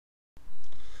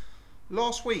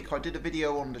Last week I did a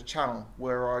video on the channel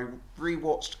where I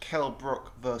rewatched Kell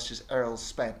Brook versus Errol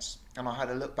Spence, and I had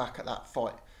a look back at that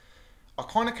fight. I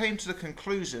kind of came to the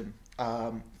conclusion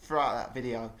throughout that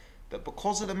video that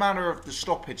because of the manner of the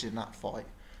stoppage in that fight,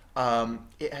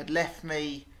 it had left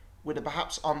me with a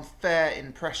perhaps unfair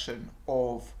impression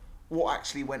of what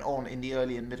actually went on in the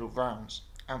early and middle rounds.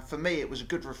 And for me, it was a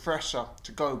good refresher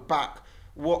to go back,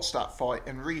 watch that fight,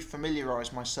 and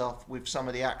re-familiarise myself with some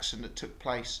of the action that took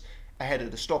place ahead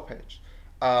of the stoppage.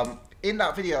 In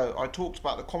that video, I talked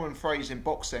about the common phrase in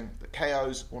boxing that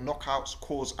KOs or knockouts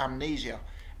cause amnesia,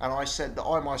 and I said that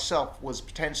I myself was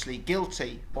potentially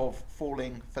guilty of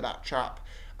falling for that trap,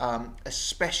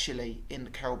 especially in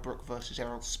the Kell Brook versus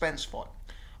Errol Spence fight.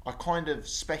 I kind of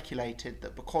speculated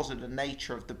that because of the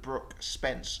nature of the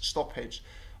Brook-Spence stoppage,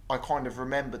 I kind of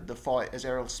remembered the fight as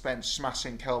Errol Spence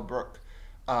smashing Kell Brook,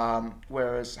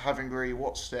 whereas having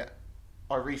re-watched it,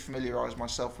 I re-familiarised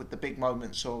myself with the big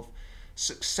moments of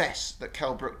success that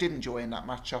Kell Brook did enjoy in that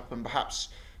matchup, and perhaps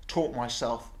taught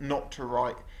myself not to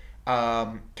write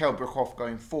Kell Brook off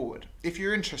going forward. If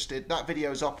you're interested, that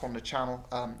video is up on the channel.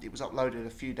 It was uploaded a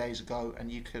few days ago, and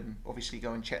you can obviously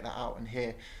go and check that out and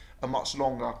hear a much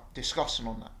longer discussion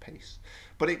on that piece.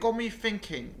 But it got me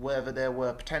thinking whether there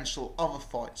were potential other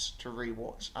fights to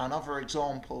rewatch and other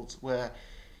examples where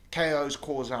KOs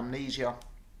cause amnesia,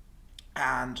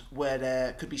 and where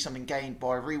there could be something gained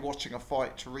by rewatching a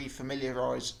fight to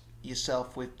re-familiarise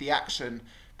yourself with the action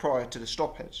prior to the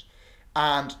stoppage.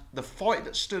 And the fight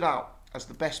that stood out as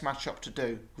the best matchup to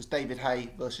do was David Haye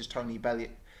versus Tony Bellew.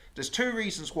 There's two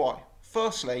reasons why.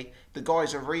 Firstly, the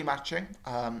guys are rematching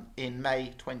in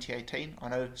May 2018. I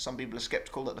know some people are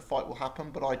sceptical that the fight will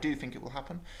happen, but I do think it will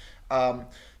happen.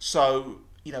 So,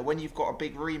 you know, when you've got a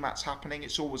big rematch happening,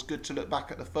 it's always good to look back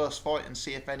at the first fight and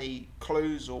see if any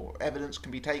clues or evidence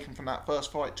can be taken from that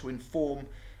first fight to inform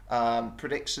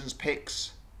predictions,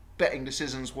 picks, betting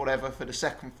decisions, whatever, for the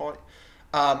second fight.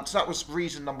 So that was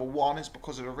reason number one, is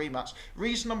because of the rematch.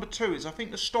 Reason number two is I think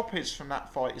the stoppage from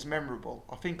that fight is memorable.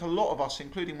 I think a lot of us,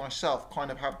 including myself, kind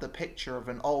of have the picture of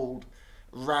an old,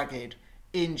 ragged,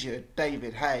 injured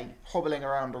David Haye hobbling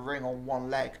around the ring on one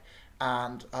leg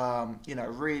and, you know,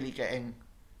 really getting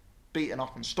beaten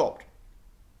up and stopped.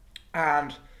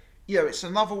 And, you know, it's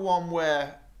another one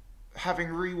where, having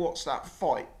rewatched that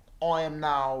fight, I am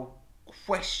now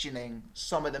questioning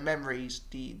some of the memories,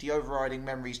 the overriding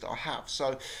memories that I have.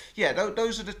 So yeah,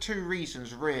 those are the two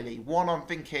reasons really. One, I'm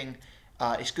thinking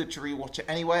it's good to rewatch it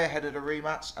anyway ahead of the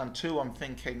rematch, and two, I'm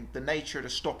thinking the nature of the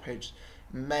stoppage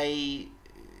may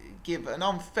give an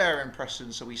unfair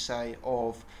impression, so we say,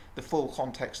 of the full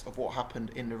context of what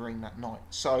happened in the ring that night.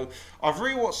 So I've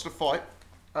rewatched the fight,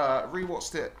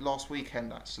 rewatched it last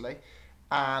weekend actually,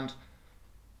 and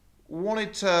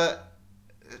wanted to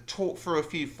talk through a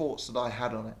few thoughts that I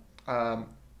had on it.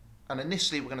 And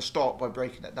initially we're going to start by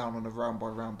breaking it down on a round by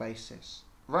round basis.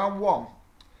 Round one,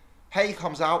 Haye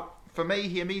comes out. For me,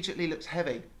 he immediately looks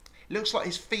heavy. It looks like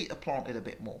his feet are planted a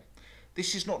bit more.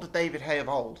 This is not the David Haye of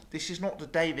old. This is not the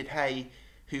David Haye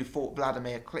who fought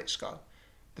Vladimir Klitschko.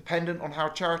 Dependent on how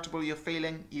charitable you're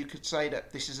feeling, you could say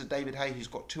that this is a David Haye who's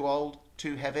got too old,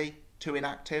 too heavy, too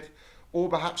inactive. Or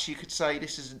perhaps you could say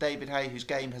this is a David Haye whose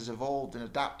game has evolved and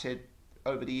adapted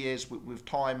over the years with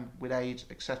time, with age,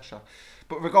 etc.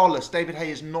 But regardless, David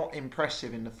Haye is not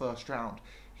impressive in the first round.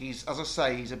 He's, as I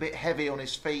say, he's a bit heavy on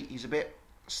his feet. He's a bit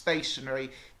stationary.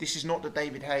 This is not the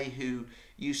David Haye who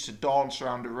used to dance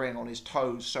around the ring on his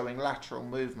toes, showing lateral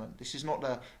movement. This is not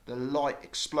the light,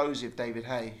 explosive David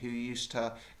Haye who used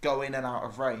to go in and out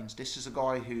of range. This is a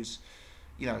guy who's,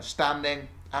 you know, standing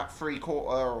at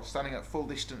three-quarter or standing at full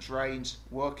distance range,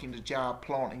 working the jab,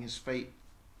 planting his feet.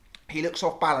 He looks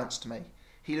off balance to me.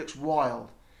 He looks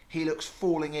wild. He looks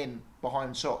falling in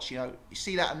behind shots. You know, you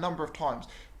see that a number of times.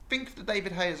 Think of the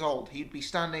David Haye as old. He'd be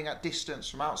standing at distance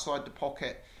from outside the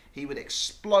pocket. He would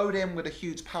explode in with a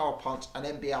huge power punch and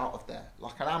then be out of there.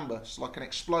 Like an ambush, like an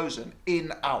explosion,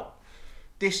 in, out.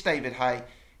 This David Haye,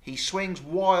 he swings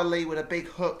wildly with a big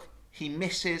hook. He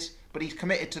misses, but he's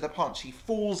committed to the punch. He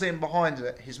falls in behind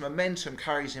it. His momentum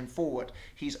carries him forward.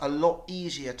 He's a lot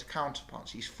easier to counterpunch.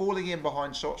 He's falling in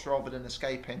behind shots rather than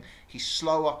escaping. He's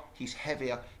slower, he's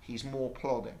heavier, he's more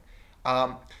plodding.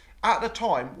 At the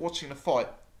time, watching the fight,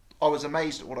 I was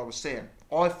amazed at what I was seeing.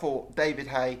 I thought David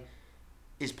Haye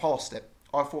is past it.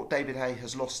 I thought David Haye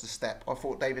has lost a step. I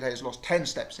thought David Haye has lost 10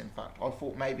 steps, in fact. I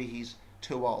thought maybe he's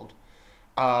too old.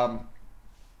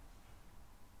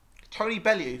 Tony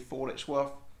Bellew, for what it's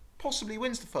worth, possibly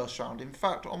wins the first round. In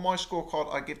fact, on my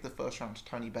scorecard, I give the first round to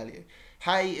Tony Bellew.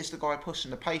 Haye is the guy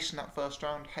pushing the pace in that first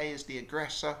round. Haye is the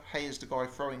aggressor. Haye is the guy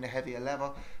throwing the heavier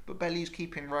lever. But Bellew's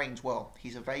keeping range well.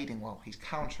 He's evading well. He's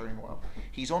countering well.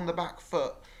 He's on the back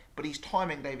foot, but he's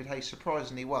timing David Haye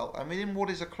surprisingly well. I mean, in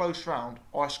what is a close round,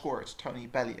 I score it to Tony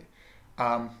Bellew.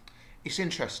 It's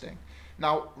interesting.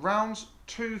 Now, rounds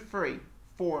 2, 3,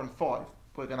 4 and 5,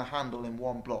 we're going to handle in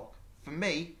one block. For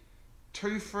me,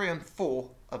 2, 3 and 4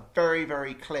 are very,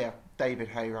 very clear David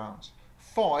Haye rounds.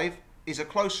 5 is a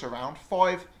closer round.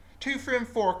 2, 3 and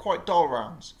 4 are quite dull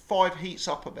rounds. 5 heats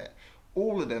up a bit.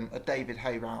 All of them are David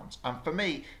Haye rounds. And for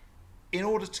me, in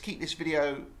order to keep this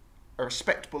video a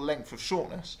respectable length of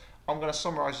shortness, I'm going to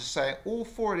summarise as saying all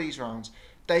 4 of these rounds,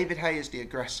 David Haye is the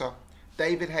aggressor.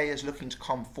 David Haye is looking to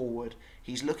come forward.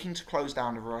 He's looking to close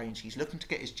down the range. He's looking to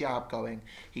get his jab going.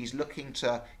 He's looking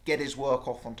to get his work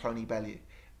off on Tony Bellew.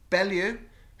 Bellew,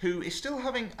 who is still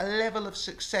having a level of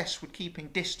success with keeping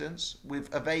distance,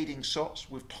 with evading shots,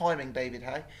 with timing David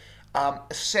Haye,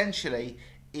 essentially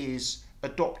is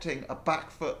adopting a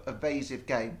back foot evasive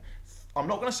game. I'm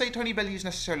not going to say Tony Bellew is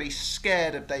necessarily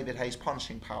scared of David Haye's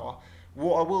punching power.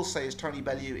 What I will say is Tony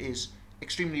Bellew is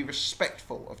extremely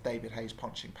respectful of David Haye's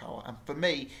punching power. And for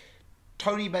me,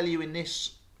 Tony Bellew in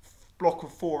this block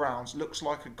of 4 rounds looks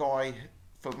like a guy,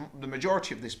 for the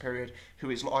majority of this period, who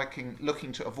is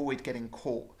looking to avoid getting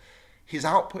caught. His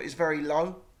output is very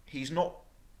low. He's not,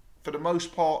 for the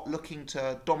most part, looking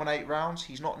to dominate rounds.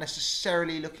 He's not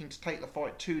necessarily looking to take the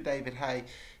fight to David Haye.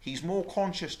 He's more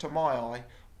conscious, to my eye,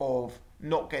 of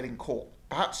not getting caught.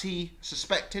 Perhaps he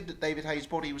suspected that David Haye's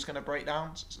body was going to break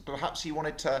down. Perhaps he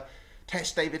wanted to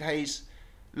test David Haye's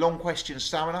long question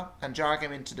stamina and drag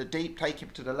him into the deep, take him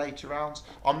to the later rounds.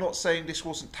 I'm not saying this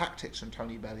wasn't tactics from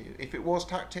Tony Bellew. If it was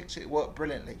tactics, it worked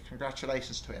brilliantly.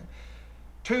 Congratulations to him.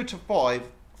 2 to 5,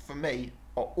 for me,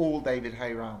 are all David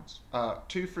Haye rounds.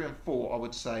 2, 3 and 4, I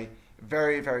would say,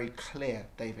 very, very clear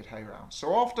David Haye rounds.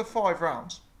 So after 5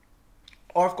 rounds,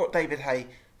 I've got David Haye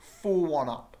 4-1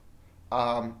 up.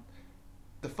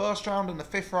 The first round and the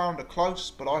 5th round are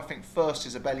close, but I think first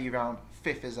is a Bellew round,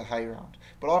 5th is a Haye round.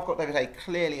 But I've got David Haye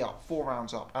clearly up, 4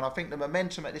 rounds up. And I think the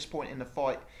momentum at this point in the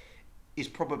fight is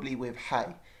probably with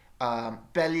Haye.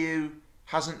 Bellew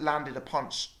hasn't landed a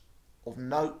punch of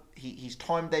note. He's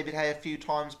timed David Haye a few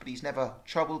times, but he's never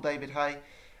troubled David Haye.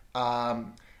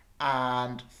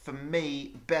 And for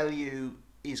me, Bellew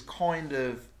is kind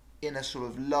of in a sort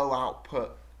of low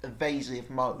output, evasive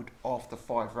mode after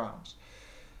 5 rounds.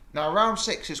 Now, round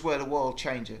 6 is where the world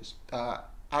changes.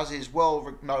 As is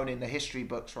well known in the history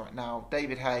books right now,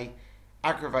 David Haye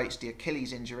aggravates the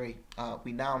Achilles injury.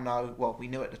 We now know, well, we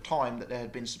knew at the time that there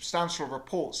had been substantial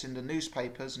reports in the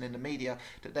newspapers and in the media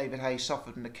that David Haye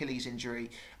suffered an Achilles injury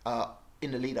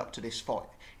in the lead up to this fight.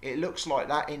 It looks like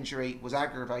that injury was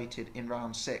aggravated in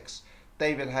round 6.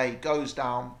 David Haye goes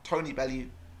down. Tony Bellew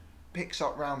picks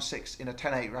up round 6 in a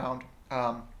 10-8 round.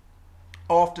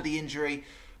 After the injury,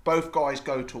 both guys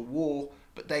go to war,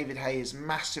 but David Haye is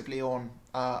massively on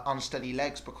unsteady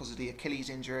legs because of the Achilles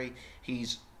injury.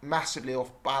 He's massively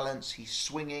off balance, he's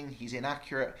swinging, he's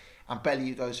inaccurate, and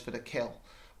Bellew goes for the kill.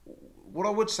 What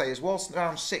I would say is, whilst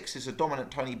round 6 is a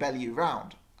dominant Tony Bellew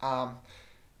round,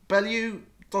 Bellew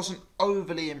doesn't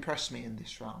overly impress me in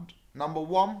this round. Number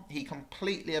 1, he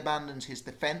completely abandons his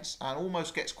defence and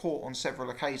almost gets caught on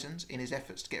several occasions in his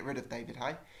efforts to get rid of David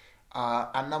Haye.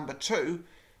 And number 2,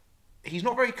 he's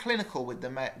not very clinical with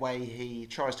the way he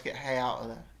tries to get Haye out of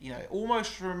there. You know, it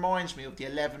almost reminds me of the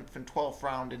 11th and 12th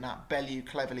round in that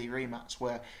Bellew-Cleverley rematch,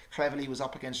 where Cleverley was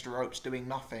up against the ropes doing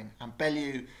nothing, and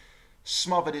Bellew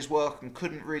smothered his work and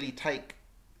couldn't really take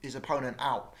his opponent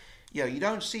out. You know, you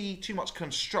don't see too much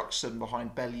construction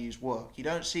behind Bellew's work. You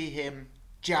don't see him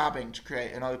jabbing to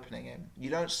create an opening in.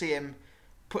 You don't see him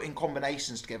putting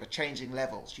combinations together, changing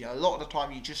levels. You know, a lot of the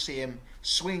time you just see him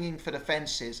swinging for the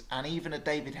fences, and even a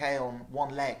David Haye on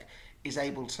one leg is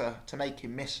able to make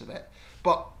him miss a bit.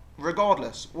 But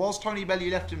regardless, whilst Tony Bellew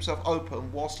left himself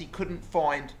open, whilst he couldn't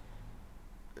find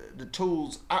the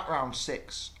tools at round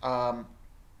 6 to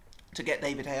get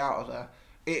David Haye out of there,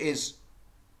 it is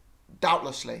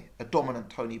doubtlessly a dominant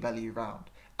Tony Bellew round.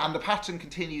 And the pattern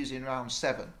continues in round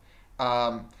 7.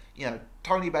 You know,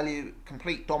 Tony Bellew,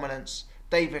 complete dominance.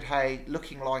 David Haye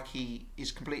looking like he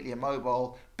is completely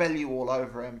immobile. Bellew all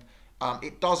over him.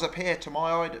 It does appear to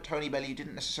my eye that Tony Bellew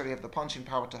didn't necessarily have the punching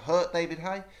power to hurt David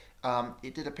Haye.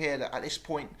 It did appear that at this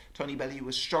point Tony Bellew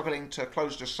was struggling to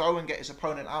close the show and get his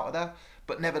opponent out of there.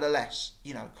 But nevertheless,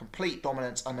 you know, complete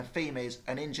dominance, and the theme is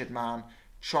an injured man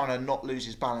trying to not lose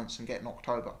his balance and get knocked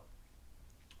over.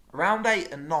 Round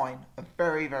 8 and 9 are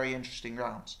very, very interesting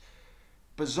rounds.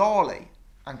 Bizarrely,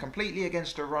 and completely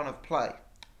against a run of play,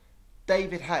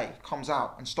 David Haye comes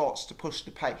out and starts to push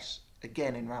the pace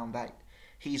again in round 8.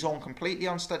 He's on completely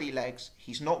unsteady legs.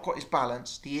 He's not got his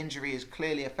balance. The injury is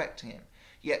clearly affecting him.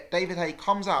 Yet David Haye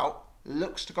comes out,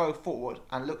 looks to go forward,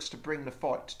 and looks to bring the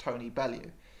fight to Tony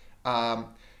Bellew.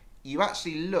 You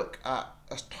actually look at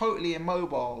a totally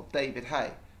immobile David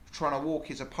Haye trying to walk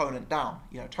his opponent down.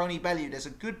 Tony Bellew, there's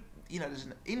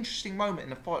an interesting moment in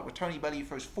the fight where Tony Bellew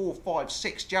throws 4, 5,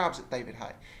 6 jabs at David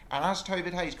Haye. And as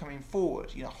David Haye's coming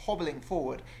forward, hobbling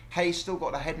forward, Haye's still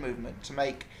got the head movement to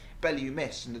make Bellew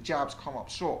miss, and the jabs come up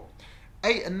short.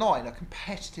 8 and 9 are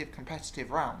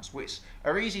competitive rounds, which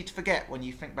are easy to forget when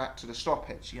you think back to the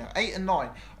stoppage. 8 and 9,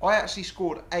 I actually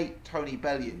scored 8 Tony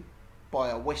Bellew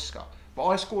by a whisker, but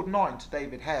I scored 9 to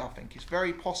David Haye. I think it's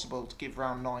very possible to give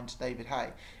round 9 to David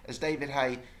Haye, as David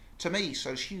Haye, to me,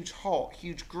 shows huge heart,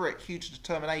 huge grit, huge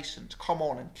determination to come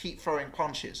on and keep throwing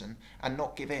punches and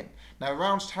not give in. Now,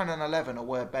 rounds 10 and 11 are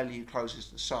where Bellew closes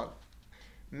the show.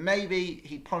 Maybe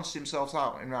he punched himself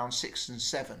out in round 6 and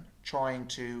 7, trying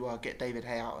to get David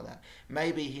Haye out of there.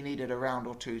 Maybe he needed a round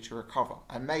or 2 to recover,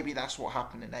 and maybe that's what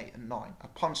happened in 8 and 9. I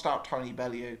punched out Tony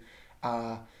Bellew,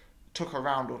 took a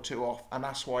round or 2 off, and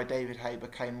that's why David Haye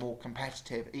became more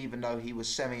competitive, even though he was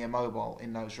semi-immobile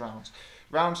in those rounds.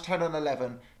 Rounds 10 and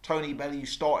 11, Tony Bellew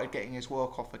started getting his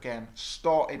work off again,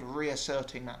 started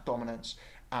reasserting that dominance,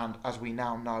 and as we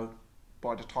now know,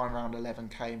 by the time round 11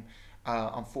 came,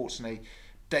 unfortunately,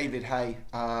 David Haye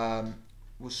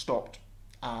was stopped,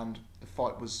 and the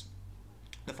fight was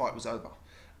over.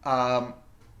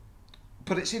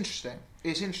 But it's interesting.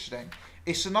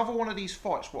 It's another one of these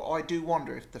fights where I do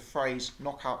wonder if the phrase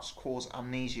 "knockouts cause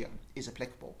amnesia" is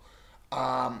applicable,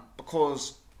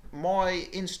 because my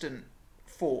instant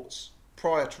thoughts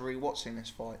prior to rewatching this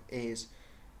fight is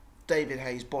David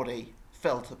Haye's body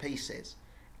fell to pieces,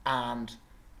 and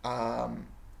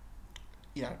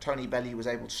Tony Bellew was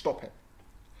able to stop it.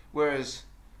 Whereas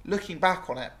looking back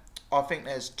on it, I think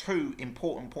there's 2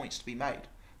 important points to be made.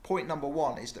 Point number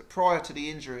 1 is that prior to the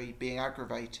injury being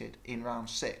aggravated in round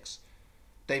 6,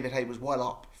 David Haye was well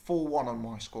up, 4-1 on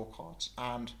my scorecards,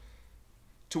 and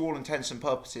to all intents and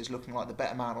purposes looking like the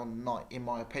better man on the night, in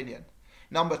my opinion.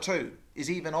 Number 2 is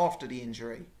even after the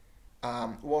injury,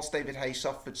 whilst David Haye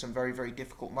suffered some very, very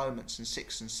difficult moments in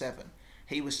 6 and 7,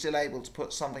 he was still able to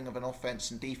put something of an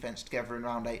offence and defence together in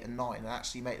round 8 and 9 and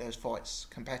actually make those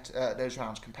those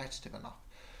rounds competitive enough.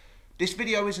 This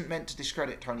video isn't meant to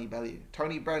discredit Tony Bellew.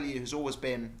 Tony Bellew has always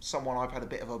been someone I've had a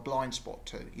bit of a blind spot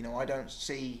to. I don't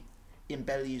see in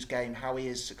Bellew's game how he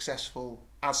is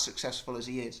as successful as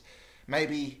he is.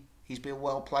 Maybe he's been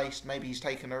well placed, maybe he's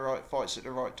taken the right fights at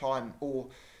the right time, or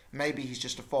maybe he's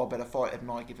just a far better fighter than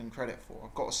I give him credit for.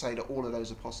 I've got to say that all of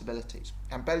those are possibilities.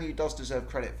 And Bellew does deserve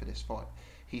credit for this fight.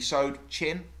 He showed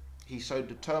chin, he showed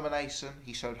determination,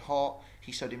 he showed heart,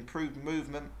 he showed improved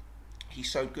movement, he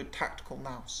showed good tactical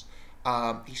nous.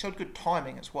 He showed good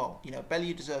timing as well.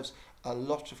 Bellew deserves a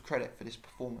lot of credit for this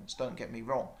performance, don't get me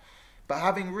wrong. But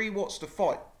having rewatched the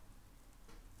fight,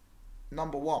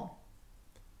 number 1,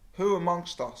 who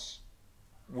amongst us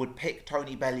would pick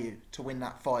Tony Bellew to win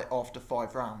that fight after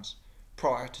 5 rounds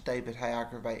prior to David Haye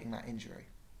aggravating that injury?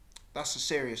 That's a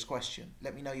serious question.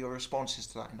 Let me know your responses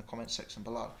to that in the comment section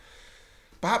below.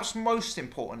 Perhaps most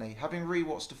importantly, having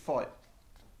rewatched the fight,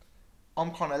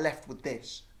 I'm kind of left with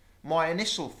this. My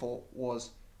initial thought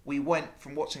was we went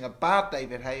from watching a bad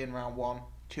David Haye in round 1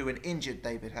 to an injured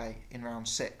David Haye in round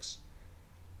 6.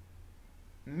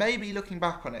 Maybe looking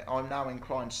back on it, I'm now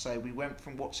inclined to say we went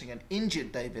from watching an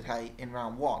injured David Haye in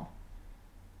round 1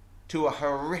 to a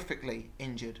horrifically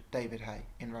injured David Haye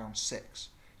in round 6.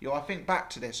 I think back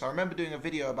to this. I remember doing a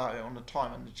video about it on the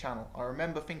time on the channel. I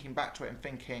remember thinking back to it and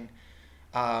thinking,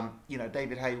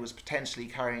 David Haye was potentially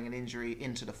carrying an injury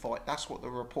into the fight. That's what the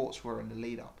reports were in the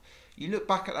lead up. You look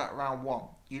back at that round 1.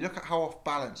 You look at how off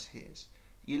balance he is.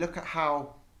 You look at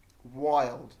how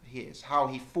wild he is, how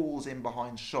he falls in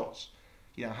behind shots.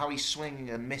 How he's swinging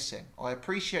and missing. I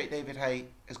appreciate David Haye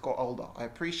has got older. I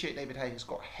appreciate David Haye has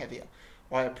got heavier.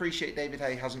 I appreciate David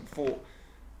Haye hasn't fought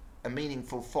a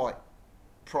meaningful fight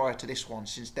prior to this one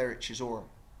since Derek Chisora.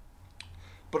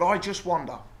 But I just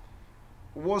wonder,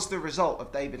 was the result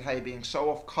of David Haye being so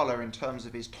off colour in terms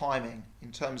of his timing,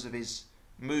 in terms of his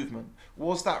movement,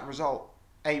 was that result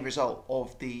a result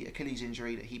of the Achilles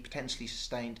injury that he potentially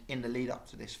sustained in the lead up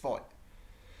to this fight?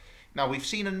 Now, we've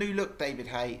seen a new look David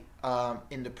Haye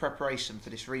in the preparation for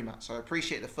this rematch. So I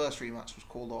appreciate the first rematch was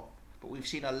called off, but we've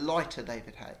seen a lighter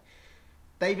David Haye.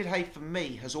 David Haye, for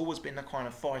me, has always been the kind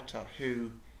of fighter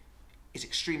who is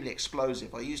extremely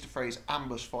explosive. I used the phrase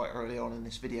ambush fight early on in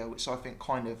this video, which I think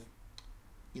kind of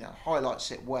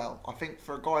highlights it well. I think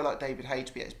for a guy like David Haye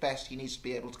to be at his best, he needs to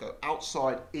be able to go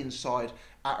outside, inside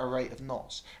at a rate of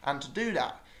knots. And to do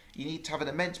that, you need to have an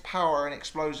immense power and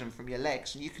explosion from your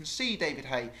legs. And you can see David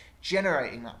Haye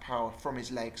generating that power from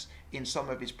his legs in some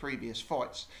of his previous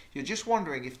fights. You're just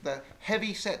wondering if the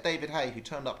heavy-set David Haye who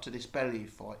turned up to this Bellew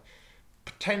fight,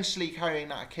 potentially carrying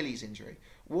that Achilles injury,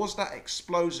 was that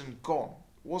explosion gone?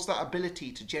 Was that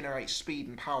ability to generate speed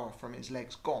and power from his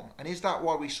legs gone? And is that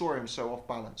why we saw him so off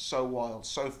balance, so wild,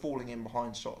 so falling in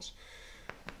behind shots?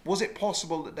 Was it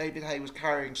possible that David Haye was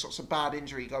carrying such a bad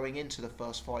injury going into the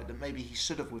first fight that maybe he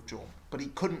should have withdrawn, but he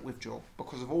couldn't withdraw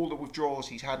because of all the withdrawals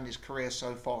he's had in his career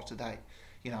so far today?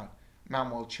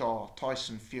 Manuel Charr,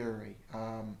 Tyson Fury,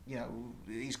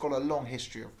 he's got a long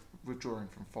history of withdrawing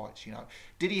from fights.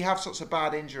 Did he have such a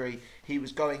bad injury he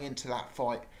was going into that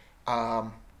fight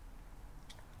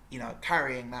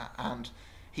carrying that, and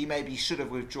he maybe should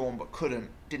have withdrawn but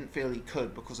didn't feel he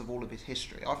could because of all of his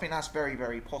history? I think that's very,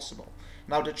 very possible.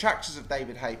 Now, detractors of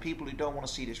David Haye, people who don't want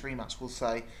to see this rematch, will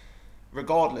say,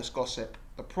 regardless, Gossip,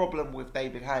 the problem with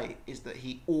David Haye is that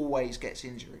he always gets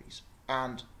injuries.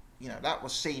 And, that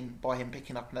was seen by him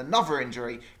picking up another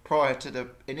injury prior to the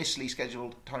initially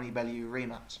scheduled Tony Bellew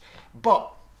rematch.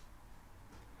 But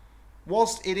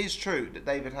whilst it is true that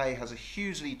David Haye has a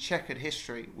hugely checkered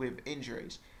history with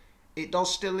injuries, it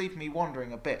does still leave me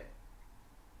wondering a bit.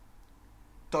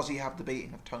 Does he have the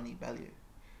beating of Tony Bellew?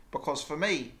 Because for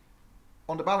me,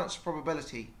 on the balance of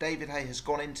probability, David Haye has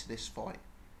gone into this fight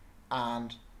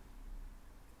and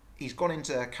he's gone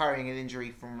into carrying an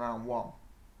injury from round one.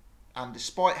 And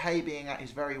despite Haye being at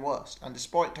his very worst, and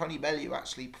despite Tony Bellew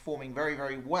actually performing very,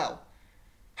 very well,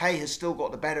 Haye has still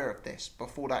got the better of this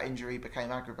before that injury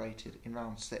became aggravated in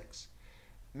round 6.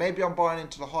 Maybe I'm buying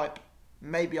into the hype.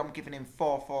 Maybe I'm giving him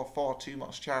far, far, far too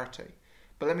much charity.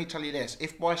 But let me tell you this.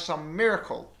 If by some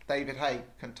miracle David Haye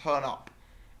can turn up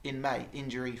in May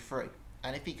injury-free,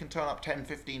 and if he can turn up 10,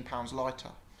 15 pounds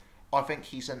lighter, I think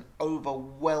he's an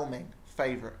overwhelming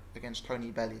favourite against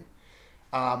Tony Bellew.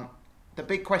 The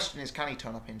big question is, can he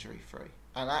turn up injury-free?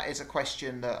 And that is a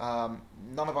question that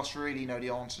none of us really know the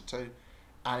answer to.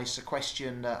 And it's a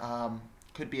question that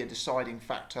could be a deciding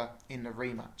factor in the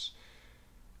rematch.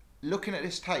 Looking at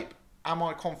this tape, am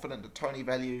I confident that Tony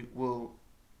Bellew will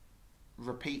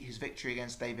repeat his victory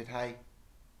against David Haye?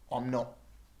 I'm not.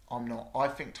 I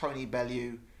think Tony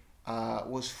Bellew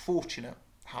was fortunate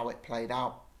how it played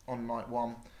out on night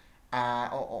one,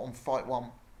 on fight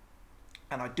one.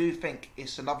 And I do think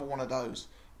it's another one of those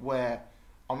where,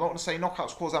 I'm not going to say knockouts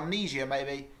cause amnesia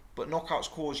maybe, but knockouts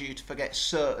cause you to forget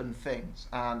certain things.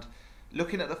 And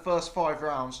looking at the first 5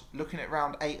 rounds, looking at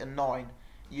round 8 and 9,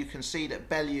 you can see that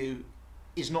Bellew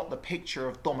is not the picture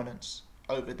of dominance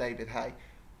over David Haye,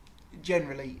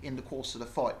 generally in the course of the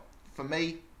fight. For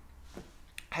me,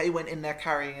 Haye went in there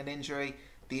carrying an injury.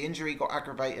 The injury got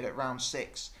aggravated at round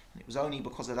 6, and it was only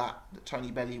because of that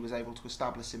Tony Bellew was able to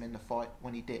establish him in the fight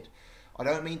when he did. I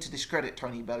don't mean to discredit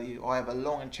Tony Bellew. I have a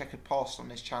long and checkered past on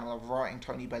this channel of writing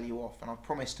Tony Bellew off, and I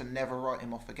promise to never write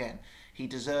him off again. He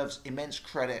deserves immense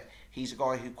credit. He's a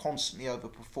guy who constantly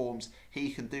overperforms.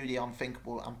 He can do the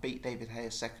unthinkable and beat David Haye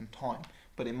a second time.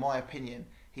 But in my opinion,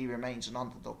 he remains an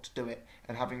underdog to do it.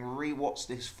 And having rewatched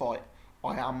this fight,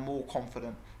 I am more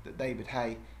confident that David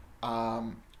Haye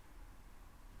can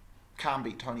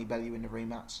beat Tony Bellew in the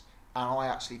rematch. And I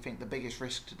actually think the biggest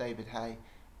risk to David Haye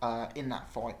in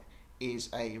that fight is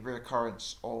a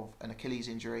reoccurrence of an Achilles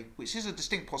injury, which is a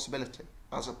distinct possibility,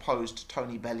 as opposed to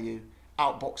Tony Bellew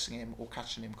outboxing him or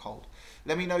catching him cold.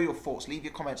 Let me know your thoughts. Leave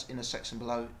your comments in the section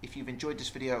below. If you've enjoyed this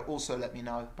video, also let me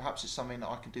know. Perhaps it's something that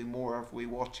I can do more of,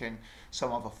 rewatching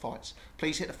some other fights.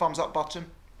 Please hit the thumbs up button.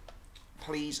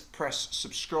 Please press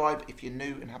subscribe if you're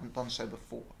new and haven't done so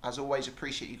before. As always,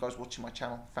 appreciate you guys watching my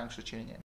channel. Thanks for tuning in.